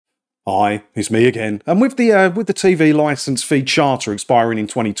Hi, it's me again. And with the TV licence fee charter expiring in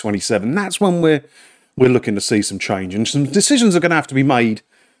 2027, that's when we're looking to see some change, and some decisions are going to have to be made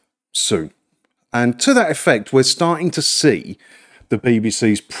soon. And to that effect, we're starting to see the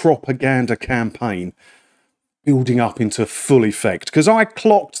BBC's propaganda campaign building up into full effect. Because I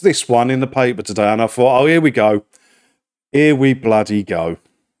clocked this one in the paper today, and I thought, oh, here we go. Here we bloody go.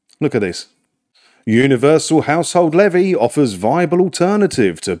 Look at this. Universal Household Levy offers viable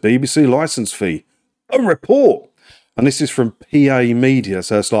alternative to BBC licence fee. A report. And this is from PA Media,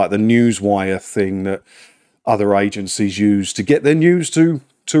 so it's like the newswire thing that other agencies use to get their news to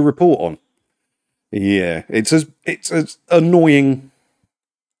report on. Yeah, it's as annoying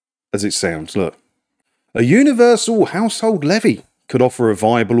as it sounds. Look. A universal household levy could offer a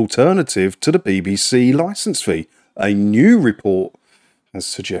viable alternative to the BBC licence fee. A new report has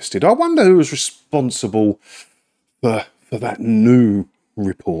suggested. I wonder who was responsible for that new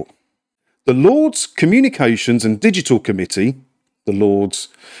report. The Lords Communications and Digital Committee, the Lords,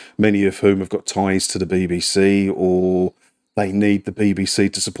 many of whom have got ties to the BBC, or they need the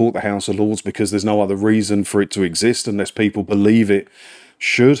BBC to support the House of Lords because there's no other reason for it to exist unless people believe it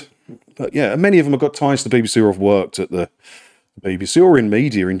should. But yeah, many of them have got ties to the BBC or have worked at the BBC or in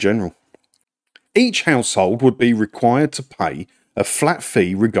media in general. Each household would be required to pay a flat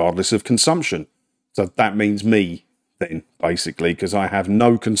fee regardless of consumption. So that means me then, basically, because I have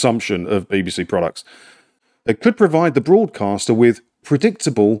no consumption of BBC products. It could provide the broadcaster with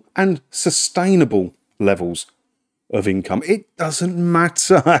predictable and sustainable levels of income. It doesn't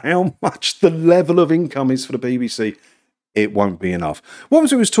matter how much the level of income is for the BBC. It won't be enough. What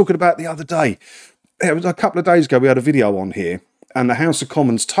was it we was talking about the other day? It was a couple of days ago, we had a video on here, and the House of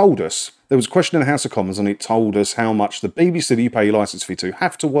Commons told us, there was a question in the House of Commons, and it told us how much the BBC that you pay your licence fee to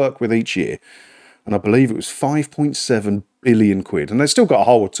have to work with each year. And I believe it was 5.7 billion quid. And they've still got a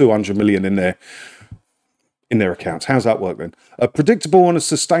whole 200 million in their accounts. How's that work then? A predictable and a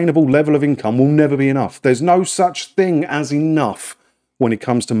sustainable level of income will never be enough. There's no such thing as enough when it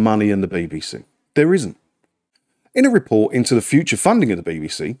comes to money and the BBC. There isn't. In a report into the future funding of the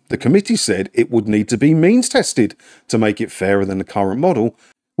BBC, the committee said it would need to be means tested to make it fairer than the current model,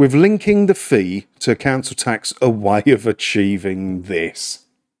 with linking the fee to council tax a way of achieving this.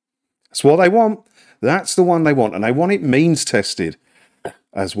 That's what they want. That's the one they want, and they want it means tested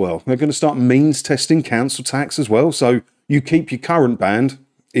as well. They're going to start means testing council tax as well, so you keep your current band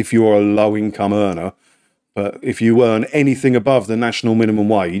if you're a low income earner, but if you earn anything above the national minimum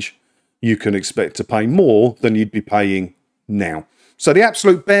wage, you can expect to pay more than you'd be paying now. So the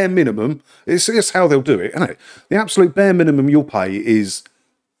absolute bare minimum, it's how they'll do it, isn't it? The absolute bare minimum you'll pay is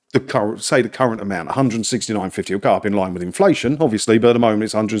the current amount, £169.50. It'll go up in line with inflation, obviously, but at the moment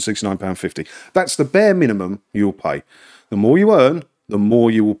it's £169.50. That's the bare minimum you'll pay. The more you earn, the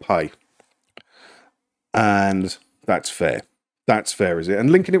more you will pay. And that's fair. That's fair, is it? And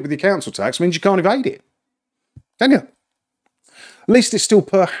linking it with your council tax means you can't evade it. Can you? At least it's still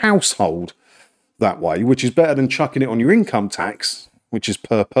per household that way, which is better than chucking it on your income tax, which is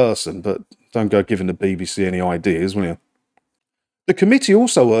per person, but don't go giving the BBC any ideas, will you? The committee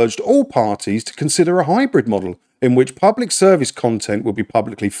also urged all parties to consider a hybrid model in which public service content would be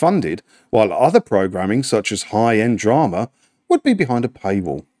publicly funded, while other programming, such as high-end drama, would be behind a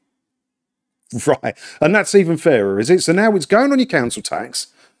paywall. Right, and that's even fairer, is it? So now it's going on your council tax.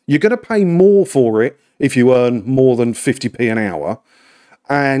 You're going to pay more for it if you earn more than 50p an hour,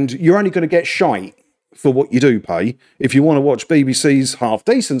 and you're only going to get shite for what you do pay. If you want to watch BBC's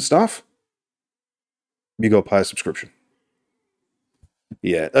half-decent stuff, you've got to pay a subscription.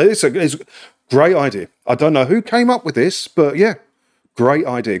 Yeah, it's a great idea. I don't know who came up with this, but yeah, great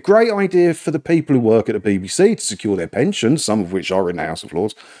idea. Great idea for the people who work at the BBC to secure their pensions, some of which are in the House of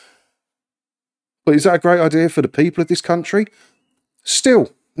Lords. But is that a great idea for the people of this country?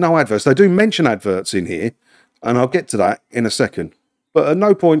 Still, no adverts. They do mention adverts in here, and I'll get to that in a second. But at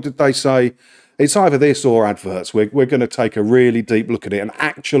no point did they say, it's either this or adverts. We're going to take a really deep look at it and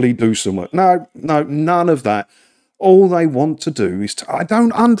actually do some work. No, none of that. All they want to do is I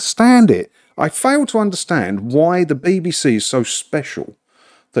don't understand it. I fail to understand why the BBC is so special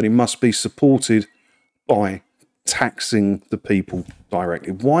that it must be supported by taxing the people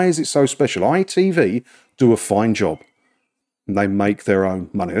directly. Why is it so special? ITV do a fine job. And they make their own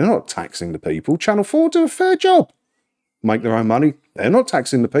money. They're not taxing the people. Channel 4 do a fair job. Make their own money. They're not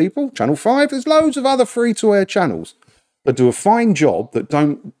taxing the people. Channel 5, there's loads of other free-to-air channels that do a fine job that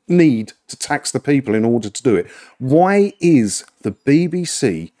don't need to tax the people in order to do it. Why is the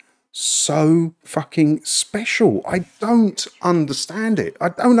BBC so fucking special? I don't understand it. I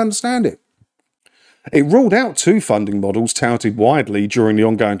don't understand it. It ruled out two funding models touted widely during the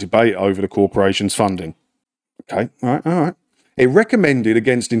ongoing debate over the corporation's funding. Okay, all right. It recommended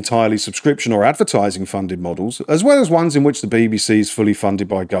against entirely subscription or advertising funded models, as well as ones in which the BBC is fully funded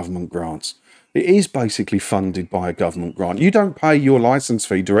by government grants. It is basically funded by a government grant. You don't pay your licence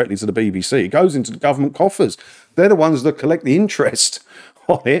fee directly to the BBC. It goes into the government coffers. They're the ones that collect the interest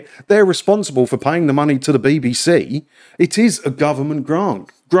on it. They're responsible for paying the money to the BBC. It is a government grant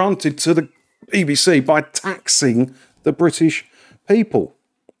granted to the BBC by taxing the British people.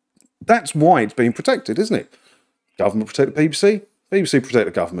 That's why it's being protected, isn't it? Government protect the BBC, BBC protect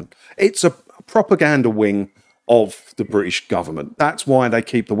the government. It's a propaganda wing of the British government. That's why they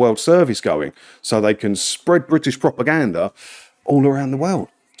keep the World Service going, so they can spread British propaganda all around the world.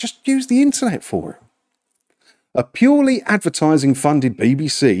 Just use the internet for it. A purely advertising-funded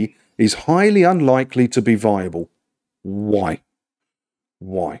BBC is highly unlikely to be viable. Why?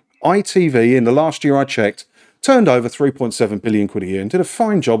 ITV, in the last year I checked, turned over 3.7 billion quid a year and did a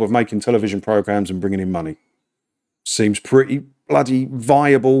fine job of making television programmes and bringing in money. Seems pretty bloody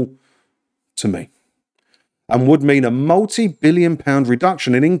viable to me. And would mean a multi-billion-pound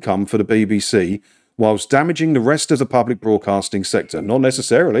reduction in income for the BBC whilst damaging the rest of the public broadcasting sector. Not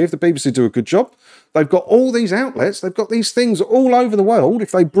necessarily. If the BBC do a good job, they've got all these outlets, they've got these things all over the world.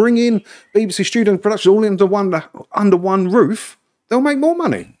 If they bring in BBC studio production all under one roof, they'll make more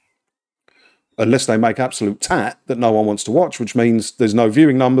money. Unless they make absolute tat that no one wants to watch, which means there's no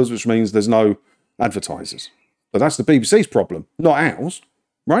viewing numbers, which means there's no advertisers. But that's the BBC's problem, not ours,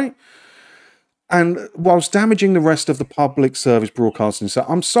 right? And whilst damaging the rest of the public service broadcasting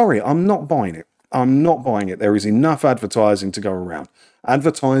sector, I'm sorry, I'm not buying it. I'm not buying it. There is enough advertising to go around.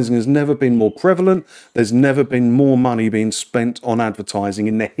 Advertising has never been more prevalent. There's never been more money being spent on advertising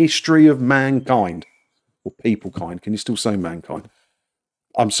in the history of mankind. Or peoplekind. Can you still say mankind?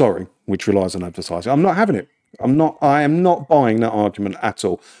 I'm sorry, which relies on advertising. I'm not having it. I am not buying that argument at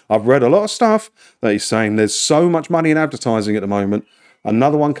all. I've read a lot of stuff that is saying there's so much money in advertising at the moment.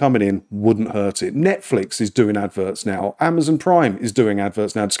 Another one coming in wouldn't hurt it. Netflix is doing adverts now. Amazon Prime is doing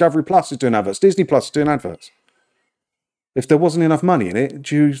adverts now. Discovery Plus is doing adverts. Disney Plus is doing adverts. If there wasn't enough money in it,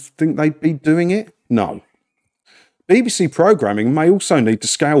 do you think they'd be doing it? No. BBC programming may also need to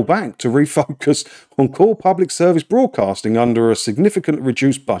scale back to refocus on core public service broadcasting under a significantly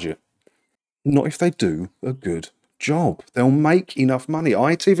reduced budget. Not if they do a good job. They'll make enough money.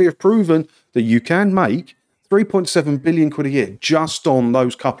 ITV have proven that you can make 3.7 billion quid a year just on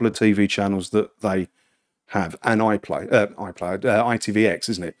those couple of TV channels that they have. And ITVX,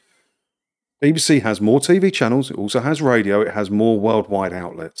 isn't it? BBC has more TV channels. It also has radio. It has more worldwide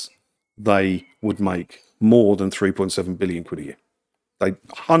outlets. They would make more than 3.7 billion quid a year. They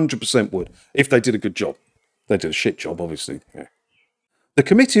 100% would, if they did a good job. They did a shit job, obviously. Yeah. The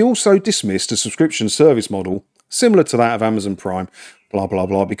committee also dismissed a subscription service model similar to that of Amazon Prime, blah, blah,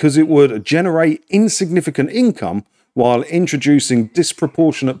 blah, because it would generate insignificant income while introducing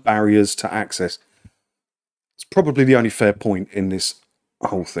disproportionate barriers to access. It's probably the only fair point in this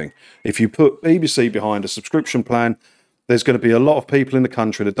whole thing. If you put BBC behind a subscription plan, there's going to be a lot of people in the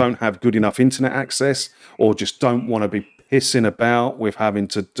country that don't have good enough internet access or just don't want to be pissing about with having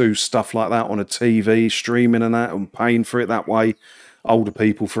to do stuff like that on a TV, streaming and that, and paying for it that way. Older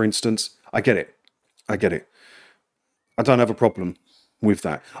people, for instance. I get it. I don't have a problem with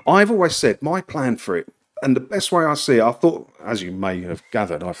that. I've always said my plan for it, and the best way I see it, I thought, as you may have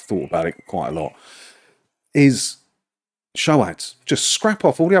gathered, I've thought about it quite a lot, is show ads. Just scrap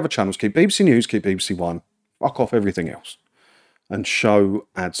off all the other channels, keep BBC News, keep BBC One, fuck off everything else, and show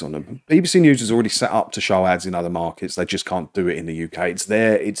ads on them. BBC News is already set up to show ads in other markets. They just can't do it in the UK. It's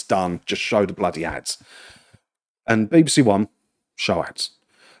there, it's done. Just show the bloody ads. And BBC One, show ads.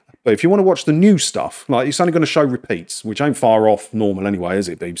 But if you want to watch the new stuff, like it's only going to show repeats, which ain't far off normal anyway, is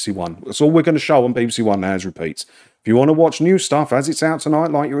it, BBC One? That's all we're going to show on BBC One now is repeats. If you want to watch new stuff as it's out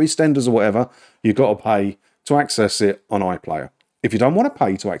tonight, like your EastEnders or whatever, you've got to pay to access it on iPlayer. If you don't want to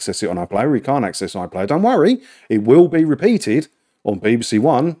pay to access it on iPlayer, or you can't access iPlayer, don't worry. It will be repeated on BBC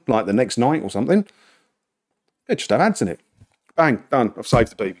One, like the next night or something. It just have ads in it. Bang, done. I've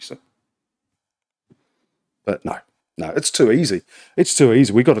saved the BBC. But no, it's too easy. It's too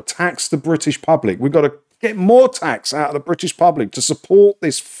easy. We've got to tax the British public. We've got to get more tax out of the British public to support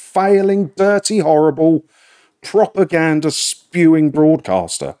this failing, dirty, horrible, propaganda-spewing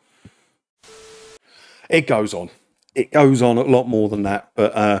broadcaster. It goes on. It goes on a lot more than that.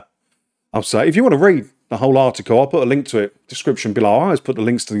 But I'll say, if you want to read the whole article, I'll put a link to it, description below. I always put the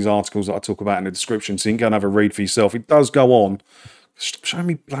links to these articles that I talk about in the description so you can go and have a read for yourself. It does go on. Stop showing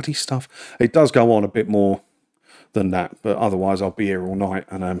me bloody stuff. It does go on a bit more than that, but otherwise I'll be here all night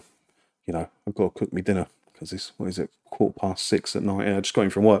and you know, I've got to cook me dinner because it's, what is it, 6:15 at night. Yeah, I just got in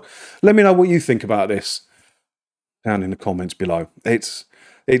from work. Let me know what you think about this down in the comments below. It's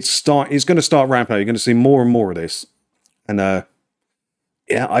going to start ramping up. You're going to see more and more of this. And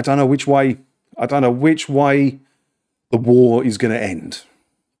yeah, I don't know which way the war is going to end.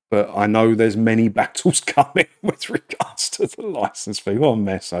 But I know there's many battles coming with regards to the license fee. What a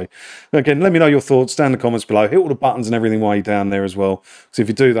mess, eh? Again, let me know your thoughts down in the comments below. Hit all the buttons and everything while you're down there as well. Because if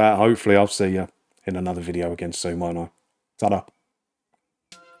you do that, hopefully I'll see you in another video again soon, won't I? Ta-da.